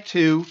back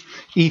to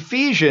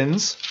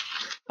Ephesians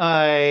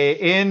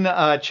in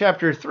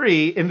chapter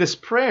 3, in this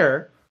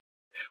prayer,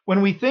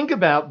 when we think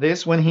about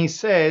this, when he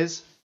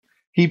says,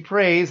 he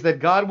prays that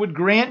God would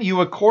grant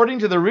you, according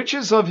to the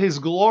riches of his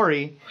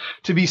glory,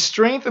 to be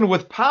strengthened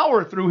with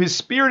power through his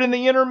Spirit in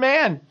the inner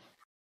man.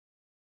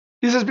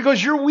 He says,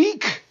 because you're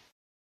weak.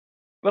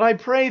 But I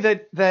pray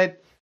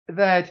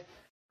that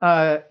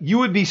you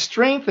would be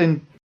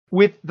strengthened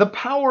with the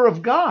power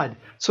of God,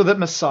 so that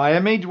Messiah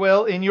may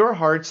dwell in your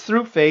hearts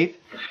through faith,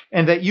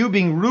 and that you,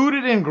 being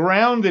rooted and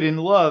grounded in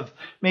love,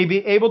 may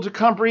be able to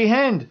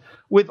comprehend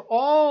with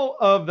all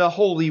of the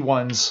holy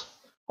ones,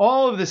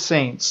 all of the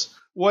saints,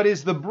 what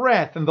is the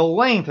breadth and the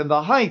length and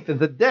the height and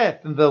the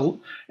depth,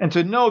 and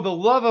to know the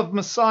love of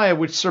Messiah,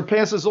 which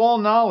surpasses all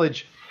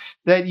knowledge,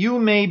 that you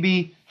may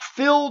be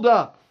filled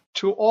up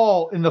to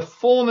all in the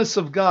fullness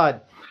of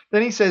God.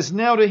 Then he says,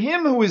 now to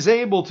him who is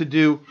able to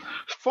do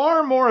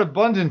far more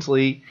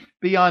abundantly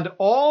beyond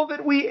all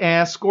that we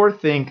ask or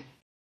think,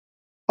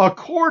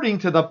 according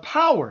to the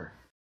power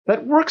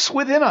that works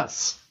within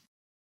us.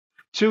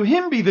 To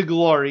him be the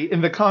glory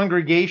in the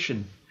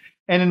congregation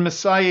and in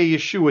Messiah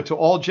Yeshua to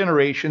all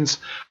generations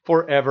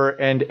forever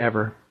and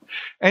ever.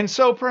 And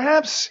so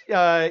perhaps,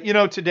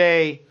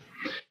 today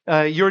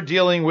you're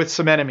dealing with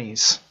some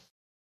enemies.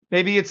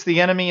 Maybe it's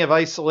the enemy of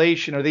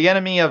isolation, or the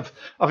enemy of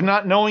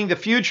not knowing the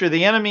future,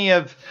 the enemy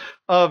of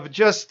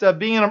just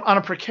being on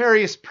a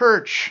precarious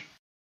perch.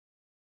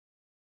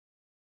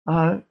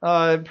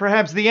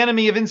 Perhaps the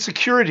enemy of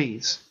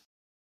insecurities.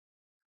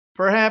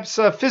 Perhaps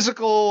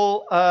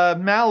physical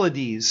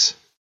maladies,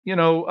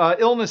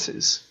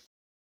 illnesses,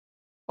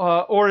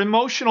 or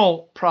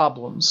emotional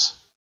problems.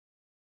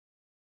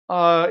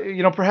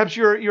 Perhaps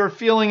you're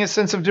feeling a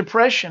sense of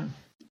depression.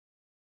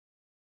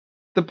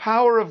 The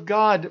power of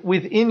God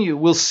within you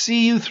will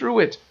see you through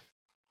it.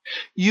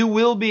 You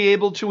will be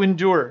able to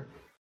endure.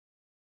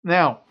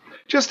 Now,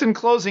 just in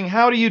closing,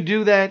 how do you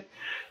do that?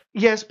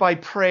 Yes, by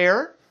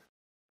prayer.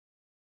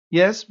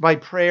 Yes, by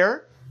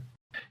prayer.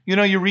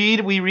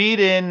 We read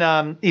in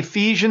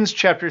Ephesians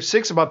chapter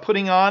 6 about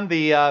putting on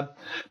the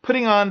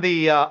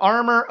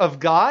armor of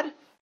God. And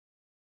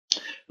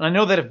I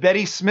know that if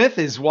Betty Smith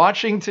is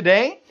watching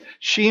today,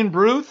 she and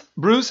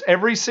Bruce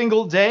every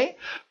single day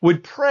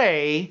would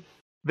pray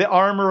the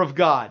armor of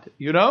God,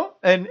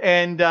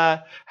 and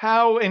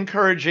how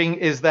encouraging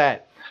is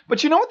that?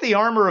 But you know what the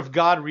armor of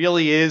God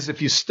really is?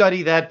 If you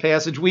study that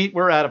passage,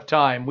 we're out of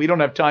time. We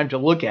don't have time to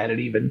look at it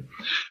even.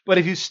 But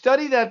if you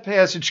study that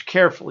passage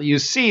carefully, you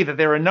see that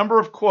there are a number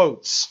of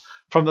quotes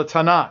from the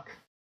Tanakh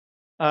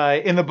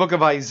in the book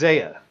of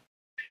Isaiah.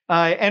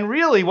 And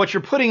really what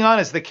you're putting on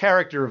is the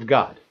character of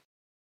God.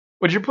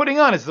 What you're putting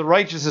on is the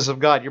righteousness of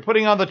God. You're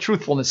putting on the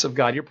truthfulness of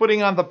God. You're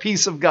putting on the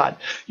peace of God.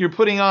 You're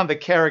putting on the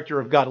character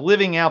of God,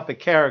 living out the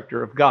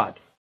character of God.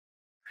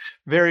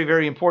 Very,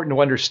 very important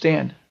to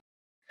understand.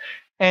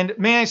 And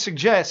may I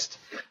suggest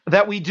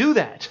that we do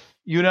that,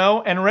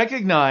 and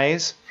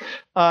recognize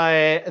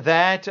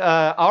that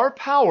our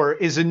power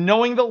is in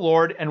knowing the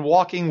Lord and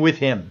walking with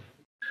him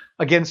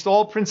against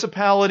all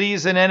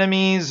principalities and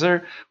enemies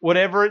or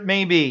whatever it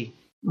may be.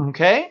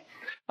 Okay?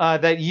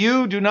 That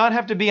you do not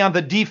have to be on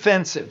the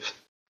defensive,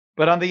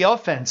 but on the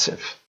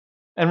offensive.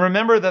 And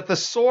remember that the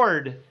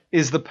sword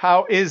is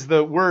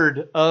the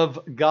word of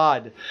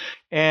God,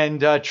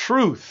 and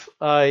truth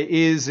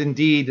is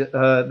indeed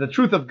the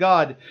truth of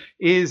God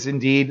is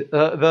indeed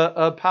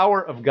the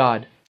power of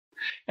God.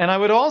 And I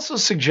would also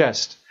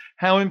suggest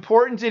how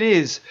important it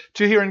is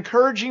to hear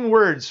encouraging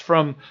words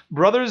from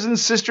brothers and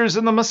sisters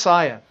in the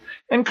Messiah.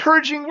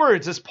 Encouraging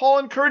words, as Paul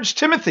encouraged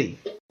Timothy,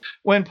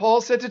 when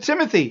Paul said to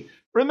Timothy,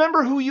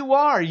 remember who you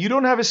are. You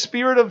don't have a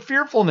spirit of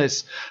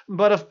fearfulness,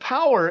 but of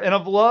power and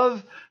of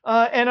love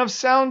and of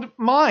sound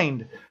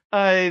mind.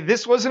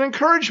 This was an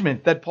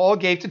encouragement that Paul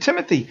gave to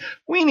Timothy.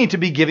 We need to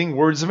be giving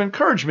words of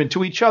encouragement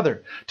to each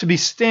other, to be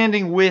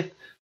standing with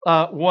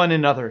one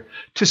another,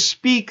 to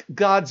speak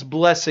God's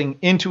blessing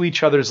into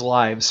each other's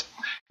lives.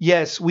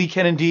 Yes, we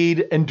can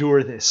indeed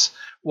endure this.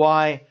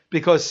 Why?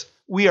 Because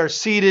we are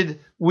seated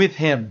with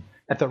him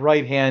at the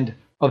right hand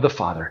of the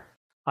Father.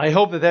 I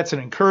hope that that's an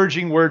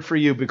encouraging word for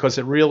you, because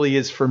it really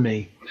is for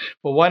me.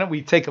 Well, why don't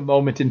we take a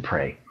moment and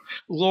pray?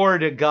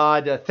 Lord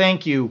God,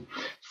 thank you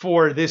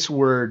for this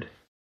word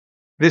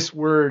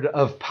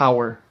of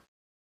power.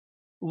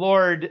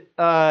 Lord,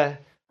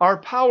 our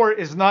power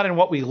is not in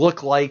what we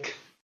look like.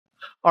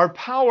 Our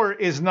power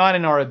is not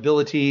in our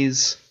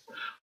abilities.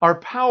 Our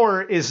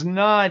power is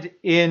not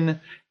in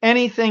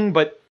anything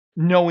but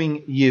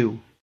knowing you.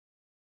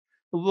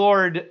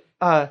 Lord,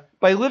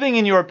 by living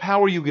in your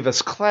power, you give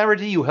us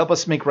clarity. You help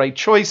us make right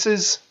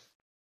choices.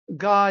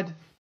 God,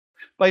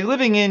 by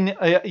living in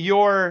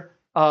your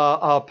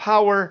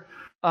power,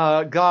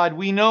 God,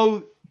 we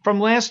know from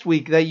last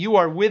week that you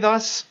are with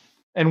us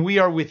and we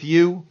are with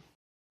you.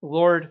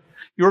 Lord,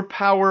 your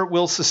power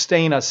will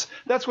sustain us.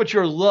 That's what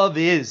your love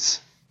is.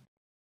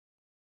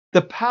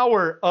 The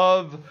power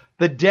of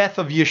the death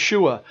of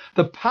Yeshua,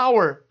 the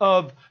power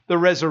of the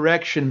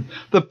resurrection,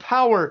 the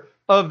power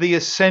of the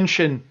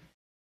ascension.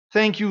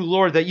 Thank you,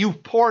 Lord, that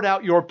you've poured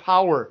out your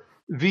power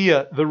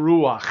via the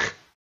Ruach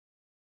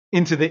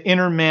into the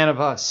inner man of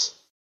us.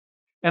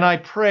 And I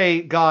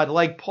pray, God,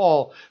 like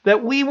Paul,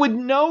 that we would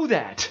know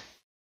that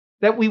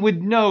we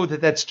would know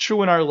that that's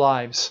true in our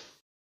lives.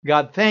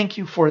 God, thank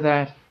you for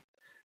that.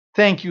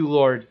 Thank you,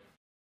 Lord.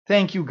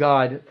 Thank you,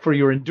 God, for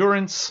your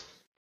endurance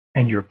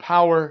and your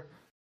power.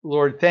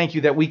 Lord, thank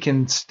you that we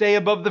can stay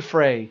above the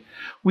fray.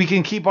 We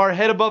can keep our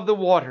head above the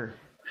water.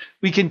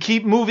 We can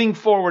keep moving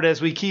forward as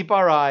we keep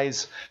our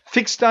eyes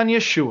fixed on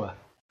Yeshua,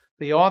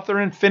 the author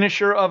and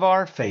finisher of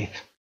our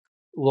faith,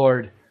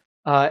 Lord.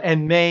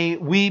 And may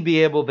we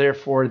be able,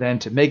 therefore, then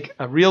to make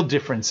a real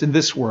difference in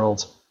this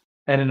world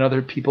and in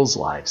other people's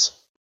lives.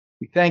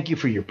 We thank you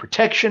for your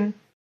protection,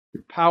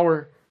 your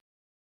power,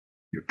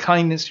 your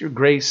kindness, your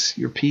grace,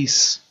 your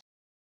peace.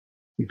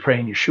 We pray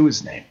in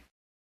Yeshua's name.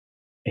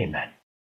 Amen.